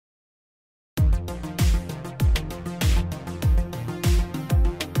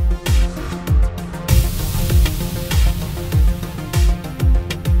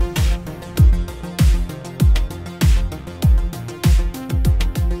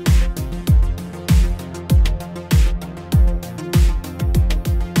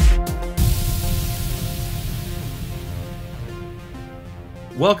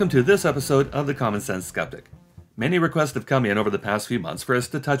Welcome to this episode of The Common Sense Skeptic. Many requests have come in over the past few months for us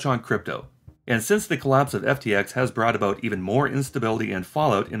to touch on crypto. And since the collapse of FTX has brought about even more instability and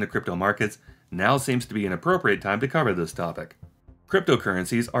fallout in the crypto markets, now seems to be an appropriate time to cover this topic.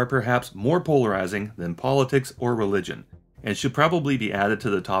 Cryptocurrencies are perhaps more polarizing than politics or religion, and should probably be added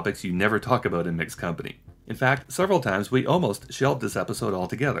to the topics you never talk about in mixed company. In fact, several times we almost shelved this episode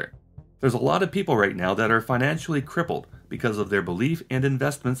altogether. There's a lot of people right now that are financially crippled because of their belief and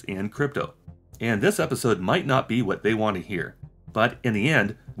investments in crypto. And this episode might not be what they want to hear. But in the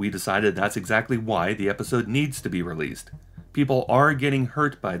end, we decided that's exactly why the episode needs to be released. People are getting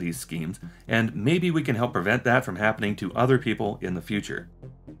hurt by these schemes, and maybe we can help prevent that from happening to other people in the future.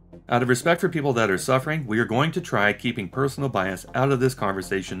 Out of respect for people that are suffering, we are going to try keeping personal bias out of this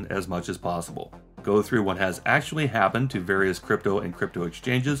conversation as much as possible. Go through what has actually happened to various crypto and crypto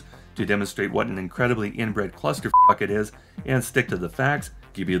exchanges to demonstrate what an incredibly inbred clusterfuck it is, and stick to the facts,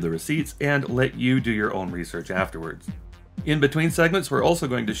 give you the receipts, and let you do your own research afterwards. In between segments, we're also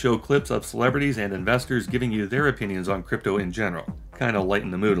going to show clips of celebrities and investors giving you their opinions on crypto in general. Kind of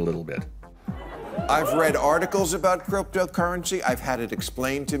lighten the mood a little bit. I've read articles about cryptocurrency, I've had it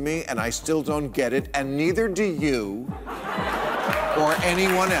explained to me, and I still don't get it, and neither do you or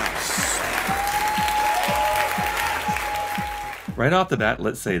anyone else. Right off the bat,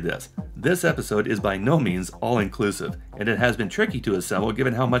 let's say this. This episode is by no means all-inclusive, and it has been tricky to assemble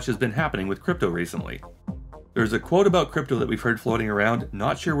given how much has been happening with crypto recently. There's a quote about crypto that we've heard floating around,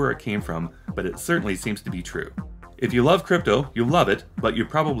 not sure where it came from, but it certainly seems to be true. If you love crypto, you love it, but you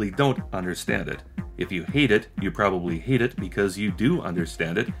probably don't understand it. If you hate it, you probably hate it because you do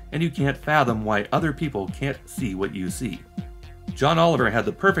understand it, and you can't fathom why other people can't see what you see. John Oliver had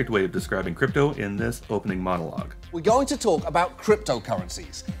the perfect way of describing crypto in this opening monologue. We're going to talk about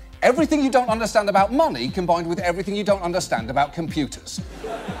cryptocurrencies. Everything you don't understand about money combined with everything you don't understand about computers.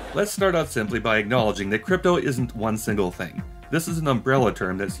 Let's start out simply by acknowledging that crypto isn't one single thing. This is an umbrella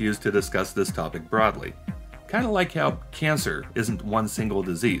term that's used to discuss this topic broadly. Kind of like how cancer isn't one single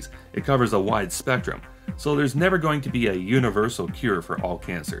disease, it covers a wide spectrum, so there's never going to be a universal cure for all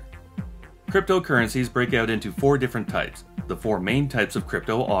cancer. Cryptocurrencies break out into 4 different types. The 4 main types of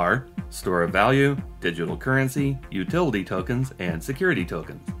crypto are store of value, digital currency, utility tokens, and security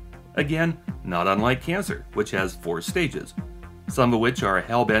tokens. Again, not unlike cancer, which has 4 stages, some of which are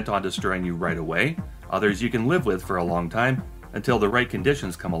hell-bent on destroying you right away, others you can live with for a long time, until the right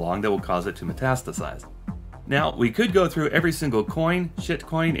conditions come along that will cause it to metastasize. Now, we could go through every single coin,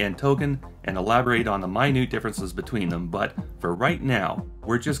 shitcoin, and token and elaborate on the minute differences between them, but for right now,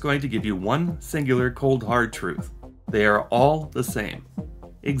 we're just going to give you one singular cold hard truth. They are all the same.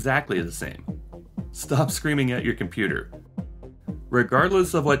 Exactly the same. Stop screaming at your computer.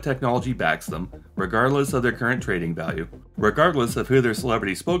 Regardless of what technology backs them, regardless of their current trading value, regardless of who their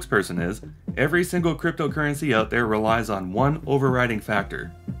celebrity spokesperson is, every single cryptocurrency out there relies on one overriding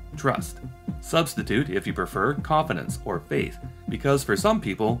factor: trust. Substitute, if you prefer, confidence or faith, because for some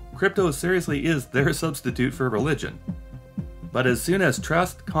people, crypto seriously is their substitute for religion. But as soon as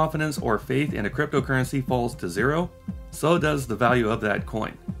trust, confidence, or faith in a cryptocurrency falls to zero, so does the value of that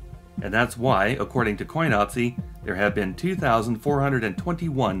coin. And that's why, according to CoinOpsy, there have been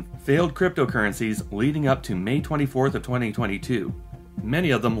 2,421 failed cryptocurrencies leading up to May 24th of 2022.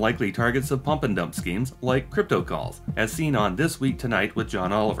 Many of them likely targets of pump and dump schemes like crypto calls, as seen on This Week Tonight with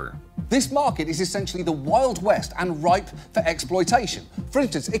John Oliver. This market is essentially the Wild West and ripe for exploitation. For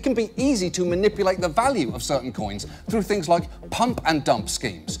instance, it can be easy to manipulate the value of certain coins through things like pump and dump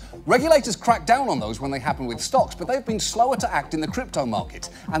schemes. Regulators crack down on those when they happen with stocks, but they've been slower to act in the crypto market.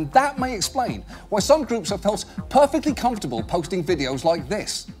 And that may explain why some groups have felt perfectly comfortable posting videos like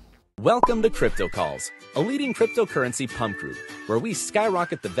this. Welcome to Crypto Calls, a leading cryptocurrency pump group, where we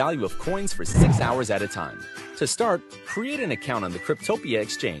skyrocket the value of coins for 6 hours at a time. To start, create an account on the Cryptopia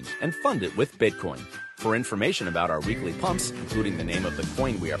exchange and fund it with Bitcoin. For information about our weekly pumps, including the name of the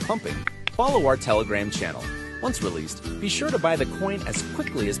coin we are pumping, follow our Telegram channel. Once released, be sure to buy the coin as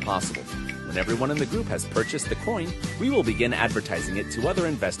quickly as possible. When everyone in the group has purchased the coin, we will begin advertising it to other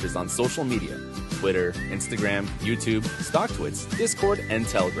investors on social media: Twitter, Instagram, YouTube, StockTwits, Discord, and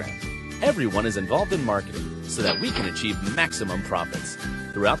Telegram. Everyone is involved in marketing so that we can achieve maximum profits.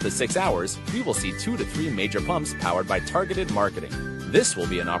 Throughout the 6 hours, we will see 2 to 3 major pumps powered by targeted marketing. This will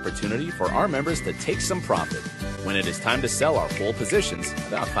be an opportunity for our members to take some profit. When it is time to sell our full positions,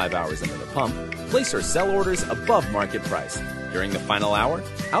 about 5 hours into the pump, place our sell orders above market price. During the final hour,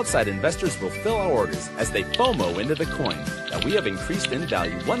 outside investors will fill our orders as they FOMO into the coin that we have increased in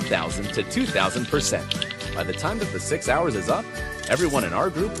value 1,000 to 2,000%. By the time that the 6 hours is up, everyone in our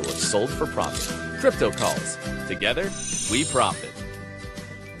group will have sold for profit. Crypto Calls. Together, we profit.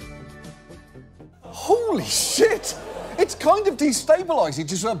 Holy shit! It's kind of destabilizing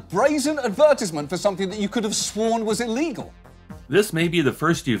to see a brazen advertisement for something that you could have sworn was illegal. This may be the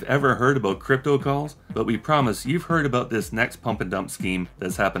first you've ever heard about crypto calls, but we promise you've heard about this next pump and dump scheme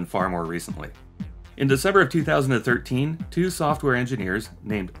that's happened far more recently. In December of 2013, two software engineers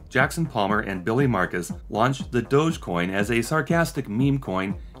named Jackson Palmer and Billy Marcus launched the Dogecoin as a sarcastic meme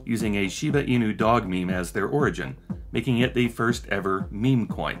coin using a Shiba Inu dog meme as their origin, making it the first ever meme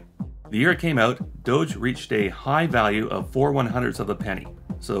coin. The year it came out, Doge reached a high value of 4/100ths of a penny,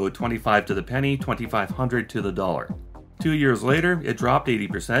 so 25 to the penny, 2,500 to the dollar. 2 years later, it dropped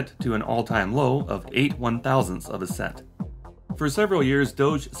 80% to an all-time low of 8/1000ths of a cent. For several years,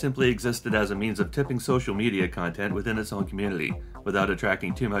 Doge simply existed as a means of tipping social media content within its own community, without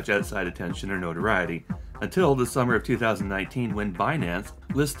attracting too much outside attention or notoriety, until the summer of 2019 when Binance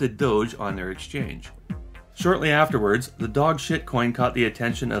listed Doge on their exchange. Shortly afterwards, the dog shit coin caught the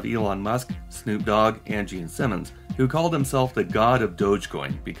attention of Elon Musk, Snoop Dogg, and Gene Simmons, who called himself the god of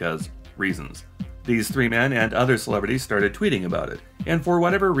Dogecoin because reasons. These three men and other celebrities started tweeting about it, and for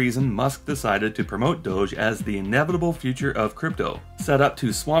whatever reason, Musk decided to promote Doge as the inevitable future of crypto, set up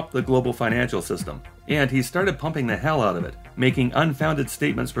to swamp the global financial system. And he started pumping the hell out of it, making unfounded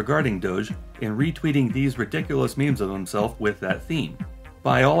statements regarding Doge and retweeting these ridiculous memes of himself with that theme.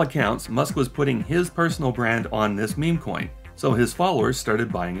 By all accounts, Musk was putting his personal brand on this meme coin, so his followers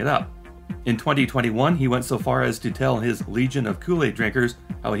started buying it up. In 2021, he went so far as to tell his legion of Kool-Aid drinkers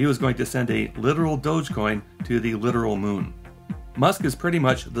how he was going to send a literal Dogecoin to the literal moon. Musk is pretty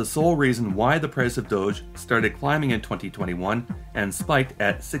much the sole reason why the price of Doge started climbing in 2021 and spiked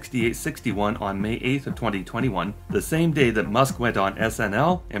at 68.61 on May 8th of 2021, the same day that Musk went on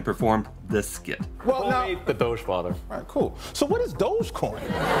SNL and performed this skit. Well, now, The Doge Father. all right, cool. So what is Dogecoin?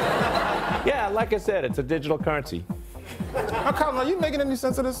 Yeah, like I said, it's a digital currency. Now, Colin, are you making any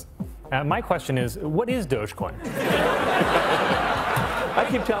sense of this? My question is, what is Dogecoin? I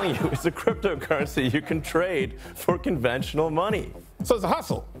keep telling you, it's a cryptocurrency you can trade for conventional money. So it's a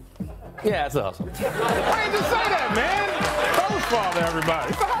hustle. Yeah, it's a hustle. Why did you say that, man? Doge Father,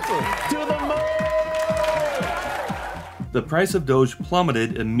 everybody. It's a hustle. To the moon! The price of Doge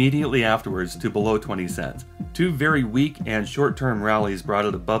plummeted immediately afterwards to below 20 cents. Two very weak and short-term rallies brought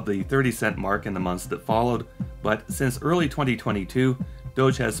it above the 30-cent mark in the months that followed, but since early 2022,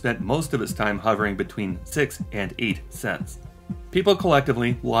 Doge has spent most of its time hovering between 6 and 8 cents. People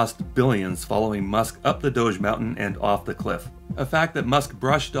collectively lost billions following Musk up the Doge mountain and off the cliff, a fact that Musk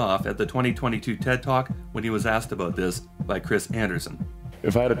brushed off at the 2022 TED Talk when he was asked about this by Chris Anderson.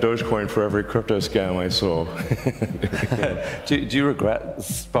 If I had a Dogecoin for every crypto scam I saw. Do you regret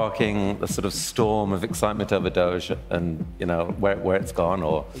sparking a sort of storm of excitement over Doge and, you know, where it's gone,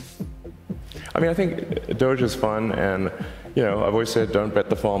 or? I mean, I think Doge is fun, and, you know, I've always said don't bet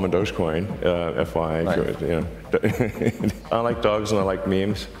the farm on Dogecoin, FYI. Right. You know. I like dogs and I like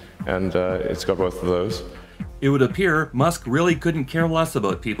memes, and it's got both of those. It would appear Musk really couldn't care less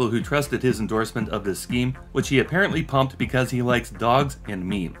about people who trusted his endorsement of this scheme, which he apparently pumped because he likes dogs and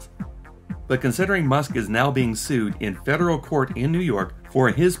memes. But considering Musk is now being sued in federal court in New York for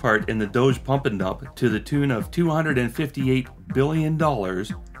his part in the Doge pump and dump to the tune of $258 billion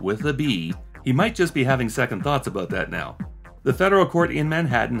with a B, he might just be having second thoughts about that now. The federal court in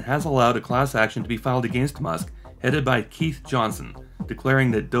Manhattan has allowed a class action to be filed against Musk, headed by Keith Johnson, declaring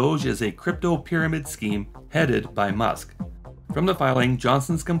that Doge is a crypto pyramid scheme headed by Musk. From the filing,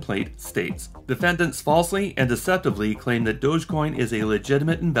 Johnson's complaint states, defendants falsely and deceptively claim that Dogecoin is a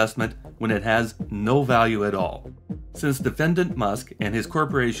legitimate investment when it has no value at all. Since defendant Musk and his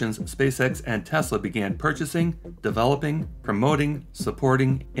corporations SpaceX and Tesla began purchasing, developing, promoting,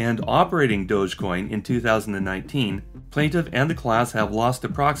 supporting, and operating Dogecoin in 2019, plaintiff and the class have lost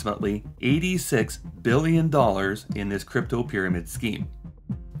approximately $86 billion in this crypto pyramid scheme.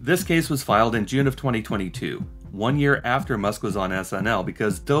 This case was filed in June of 2022, 1 year after Musk was on SNL,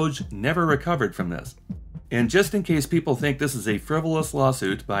 because Doge never recovered from this. And just in case people think this is a frivolous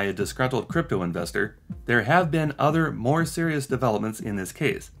lawsuit by a disgruntled crypto investor, there have been other more serious developments in this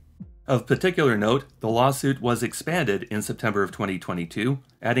case. Of particular note, the lawsuit was expanded in September of 2022,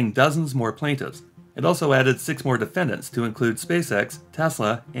 adding dozens more plaintiffs. It also added 6 more defendants to include SpaceX,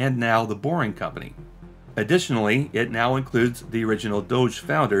 Tesla, and now the Boring Company. Additionally, it now includes the original Doge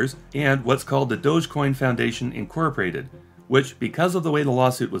founders and what's called the Dogecoin Foundation Incorporated, which, because of the way the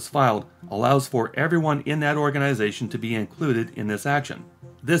lawsuit was filed, allows for everyone in that organization to be included in this action.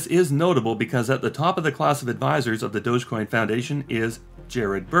 This is notable because at the top of the class of advisors of the Dogecoin Foundation is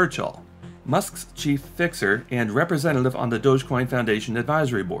Jared Birchall, Musk's chief fixer and representative on the Dogecoin Foundation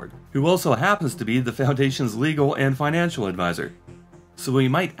Advisory Board, who also happens to be the foundation's legal and financial advisor. So we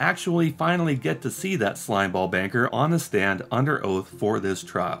might actually finally get to see that slimeball banker on the stand under oath for this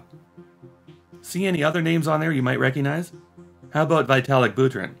trial. See any other names on there you might recognize? How about Vitalik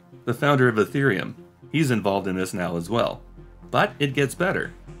Buterin, the founder of Ethereum? He's involved in this now as well. But it gets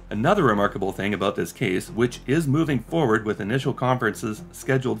better. Another remarkable thing about this case, which is moving forward with initial conferences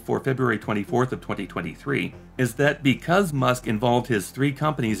scheduled for February 24th of 2023, is that because Musk involved his 3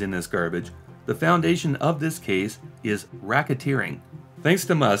 companies in this garbage, the foundation of this case is racketeering. Thanks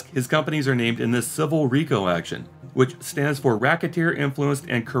to Musk, his companies are named in this civil RICO action, which stands for Racketeer Influenced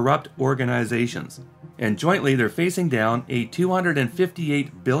and Corrupt Organizations. And jointly they're facing down a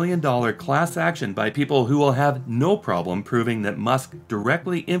 $258 billion class action by people who will have no problem proving that Musk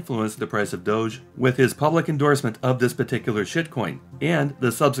directly influenced the price of Doge with his public endorsement of this particular shitcoin, and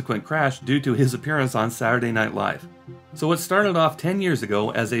the subsequent crash due to his appearance on Saturday Night Live. So what started off 10 years ago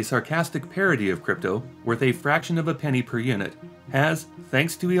as a sarcastic parody of crypto, worth a fraction of a penny per unit, has,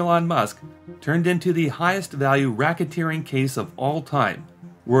 thanks to Elon Musk, turned into the highest value racketeering case of all time,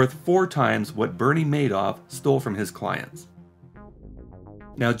 worth 4 times what Bernie Madoff stole from his clients.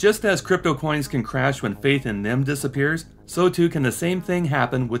 Now, just as crypto coins can crash when faith in them disappears, so too can the same thing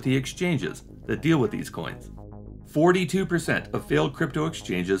happen with the exchanges that deal with these coins. 42% of failed crypto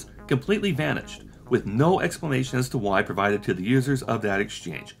exchanges completely vanished, with no explanation as to why provided to the users of that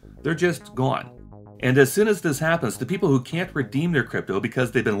exchange. They're just gone. And as soon as this happens, the people who can't redeem their crypto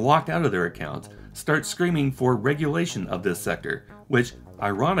because they've been locked out of their accounts start screaming for regulation of this sector, which,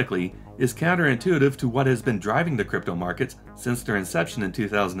 ironically, is counterintuitive to what has been driving the crypto markets since their inception in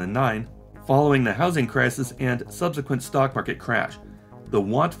 2009, following the housing crisis and subsequent stock market crash. The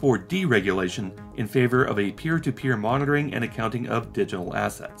want for deregulation in favor of a peer-to-peer monitoring and accounting of digital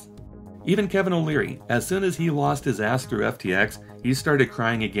assets. Even Kevin O'Leary, as soon as he lost his ass through FTX, he started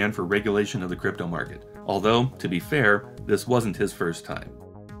crying again for regulation of the crypto market. Although, to be fair, this wasn't his first time.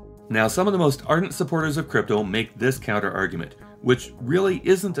 Now, some of the most ardent supporters of crypto make this counter-argument, which really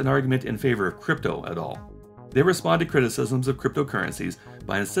isn't an argument in favor of crypto at all. They respond to criticisms of cryptocurrencies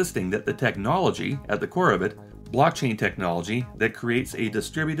by insisting that the technology at the core of it, blockchain technology that creates a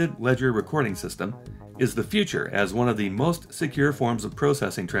distributed ledger recording system, is the future as one of the most secure forms of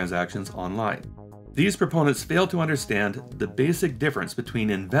processing transactions online. These proponents fail to understand the basic difference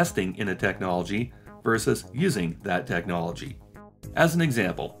between investing in a technology versus using that technology. As an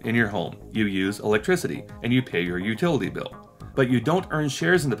example, in your home, you use electricity and you pay your utility bill, but you don't earn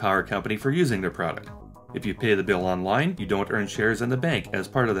shares in the power company for using their product. If you pay the bill online, you don't earn shares in the bank as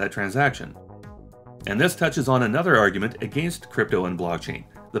part of that transaction. And this touches on another argument against crypto and blockchain.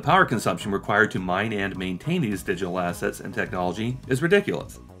 The power consumption required to mine and maintain these digital assets and technology is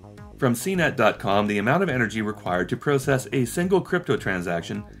ridiculous. From CNET.com, the amount of energy required to process a single crypto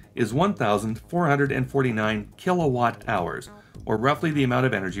transaction is 1,449 kilowatt hours, or roughly the amount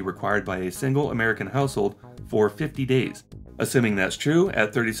of energy required by a single American household for 50 days. Assuming that's true,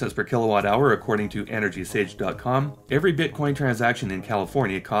 at 30 cents per kilowatt hour according to EnergySage.com, every Bitcoin transaction in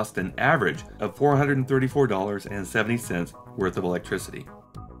California costs an average of $434.70 worth of electricity.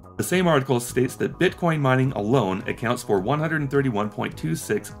 The same article states that Bitcoin mining alone accounts for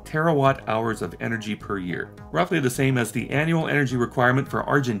 131.26 terawatt hours of energy per year, roughly the same as the annual energy requirement for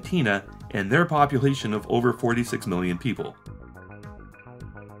Argentina and their population of over 46 million people.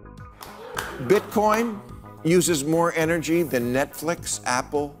 Bitcoin uses more energy than Netflix,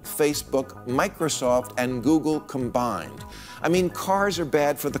 Apple, Facebook, Microsoft, and Google combined. I mean, cars are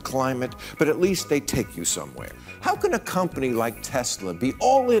bad for the climate, but at least they take you somewhere. How can a company like Tesla be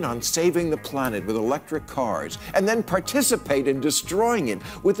all in on saving the planet with electric cars and then participate in destroying it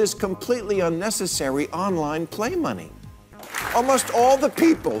with this completely unnecessary online play money? Almost all the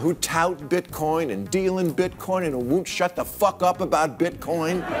people who tout Bitcoin and deal in Bitcoin and who won't shut the fuck up about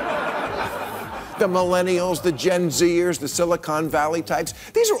Bitcoin, the millennials, the Gen Zers, the Silicon Valley types,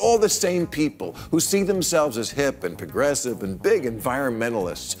 these are all the same people who see themselves as hip and progressive and big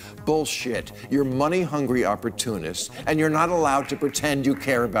environmentalists. Bullshit. You're money-hungry opportunists, and you're not allowed to pretend you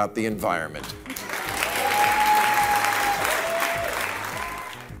care about the environment.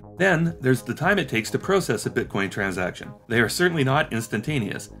 Then, there's the time it takes to process a Bitcoin transaction. They are certainly not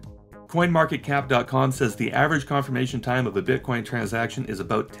instantaneous. CoinMarketCap.com says the average confirmation time of a Bitcoin transaction is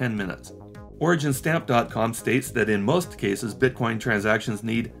about 10 minutes. OriginStamp.com states that in most cases, Bitcoin transactions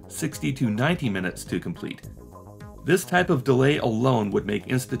need 60 to 90 minutes to complete. This type of delay alone would make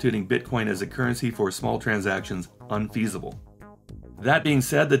instituting Bitcoin as a currency for small transactions unfeasible. That being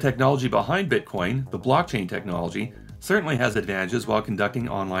said, the technology behind Bitcoin, the blockchain technology, certainly has advantages while conducting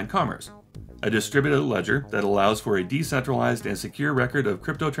online commerce. A distributed ledger that allows for a decentralized and secure record of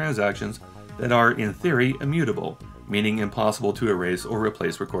crypto transactions that are, in theory, immutable, meaning impossible to erase or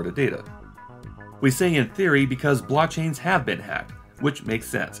replace recorded data. We say in theory because blockchains have been hacked, which makes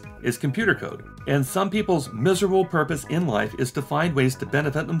sense. It's computer code, and some people's miserable purpose in life is to find ways to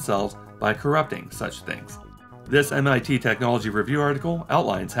benefit themselves by corrupting such things. This MIT Technology Review article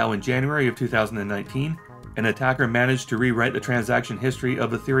outlines how in January of 2019, an attacker managed to rewrite the transaction history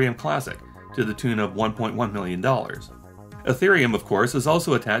of Ethereum Classic to the tune of $1.1 million. Ethereum, of course, is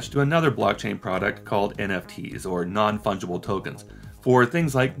also attached to another blockchain product called NFTs, or non-fungible tokens, for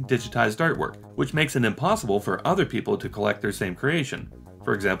things like digitized artwork, which makes it impossible for other people to collect their same creation,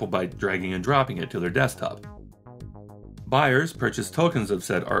 for example by dragging and dropping it to their desktop. Buyers purchase tokens of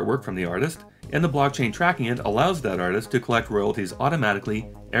said artwork from the artist, and the blockchain tracking it allows that artist to collect royalties automatically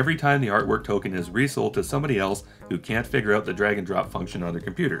every time the artwork token is resold to somebody else who can't figure out the drag and drop function on their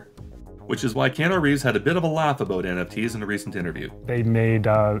computer. Which is why Keanu Reeves had a bit of a laugh about NFTs in a recent interview. They made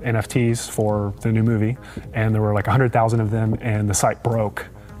NFTs for the new movie, and there were like 100,000 of them, and the site broke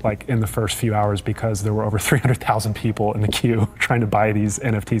like in the first few hours because there were over 300,000 people in the queue trying to buy these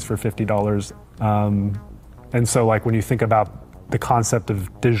NFTs for $50. And so like when you think about the concept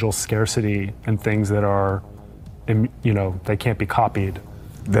of digital scarcity and things that are, you know, they can't be copied.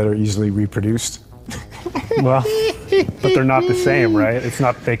 That are easily reproduced. Well, but they're not the same, right? It's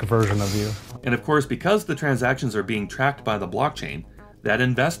not a fake version of you. And of course, because the transactions are being tracked by the blockchain, that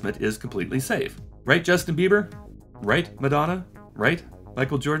investment is completely safe. Right, Justin Bieber? Right, Madonna? Right,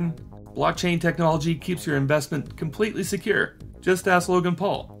 Michael Jordan? Blockchain technology keeps your investment completely secure. Just ask Logan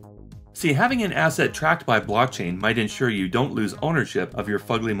Paul. See, having an asset tracked by blockchain might ensure you don't lose ownership of your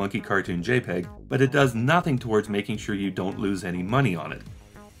Fugly Monkey cartoon JPEG, but it does nothing towards making sure you don't lose any money on it.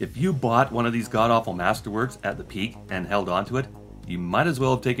 If you bought one of these god-awful masterworks at the peak and held onto it, you might as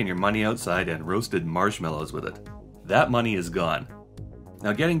well have taken your money outside and roasted marshmallows with it. That money is gone.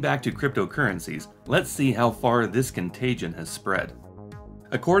 Now getting back to cryptocurrencies, let's see how far this contagion has spread.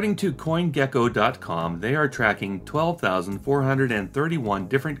 According to CoinGecko.com, they are tracking 12,431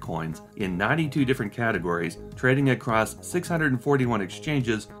 different coins in 92 different categories, trading across 641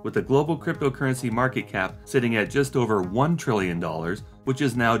 exchanges with a global cryptocurrency market cap sitting at just over $1 trillion, which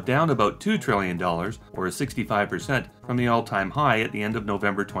is now down about $2 trillion, or 65% from the all-time high at the end of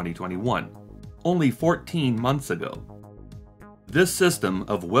November 2021, only 14 months ago. This system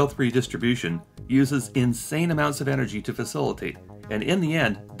of wealth redistribution uses insane amounts of energy to facilitate, and in the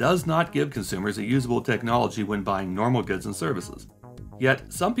end does not give consumers a usable technology when buying normal goods and services.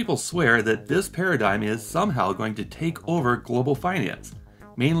 Yet some people swear that this paradigm is somehow going to take over global finance,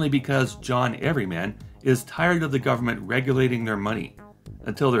 mainly because John Everyman is tired of the government regulating their money,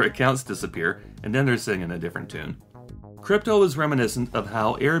 until their accounts disappear and then they're singing a different tune. Crypto is reminiscent of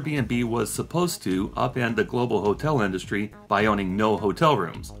how Airbnb was supposed to upend the global hotel industry by owning no hotel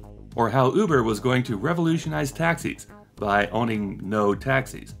rooms, or how Uber was going to revolutionize taxis by owning no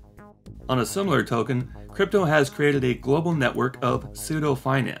taxis. On a similar token, crypto has created a global network of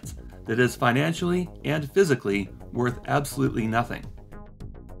pseudo-finance that is financially and physically worth absolutely nothing.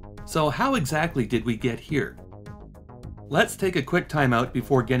 So how exactly did we get here? Let's take a quick time out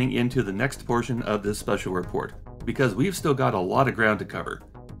before getting into the next portion of this special report, because we've still got a lot of ground to cover.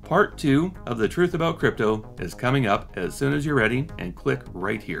 Part 2 of The Truth About Crypto is coming up as soon as you're ready, and click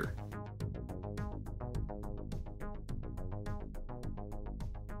right here.